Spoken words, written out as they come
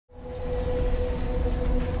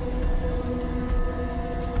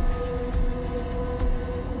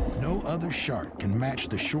other shark can match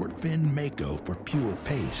the Shortfin Mako for pure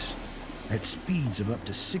pace. At speeds of up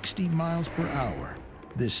to 60 miles per hour,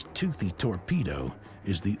 this toothy torpedo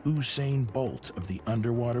is the Usain Bolt of the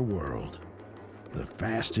underwater world. The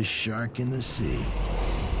fastest shark in the sea.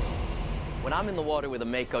 When I'm in the water with a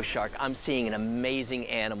Mako shark, I'm seeing an amazing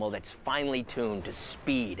animal that's finely tuned to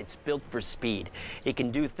speed. It's built for speed. It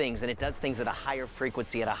can do things, and it does things at a higher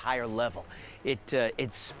frequency, at a higher level. It's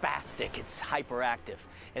spastic, it's hyperactive,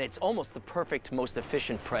 and it's almost the perfect, most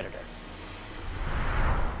efficient predator.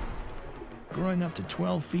 Growing up to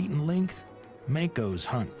 12 feet in length, Makos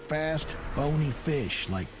hunt fast, bony fish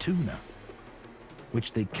like tuna,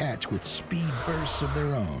 which they catch with speed bursts of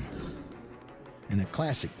their own. In a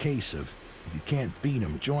classic case of if you can't beat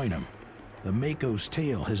them, join them, the Mako's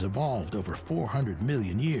tail has evolved over 400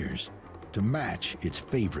 million years to match its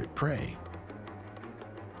favorite prey.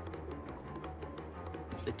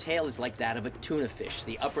 The tail is like that of a tuna fish.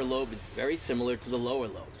 The upper lobe is very similar to the lower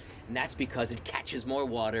lobe, and that's because it catches more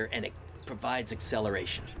water and it provides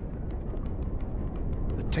acceleration.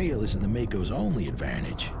 The tail isn't the Mako's only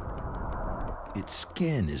advantage. Its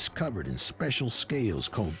skin is covered in special scales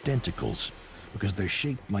called denticles because they're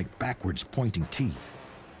shaped like backwards pointing teeth.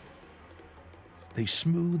 They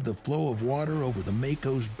smooth the flow of water over the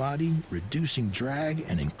Mako's body, reducing drag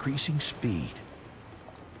and increasing speed.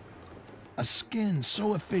 A skin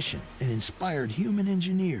so efficient it inspired human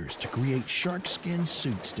engineers to create shark skin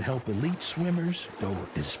suits to help elite swimmers go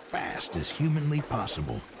as fast as humanly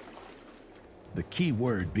possible. The key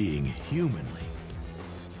word being humanly.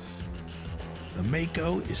 The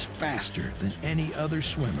Mako is faster than any other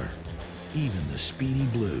swimmer, even the Speedy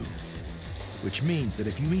Blue, which means that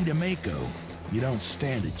if you meet a Mako, you don't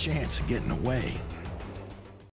stand a chance of getting away.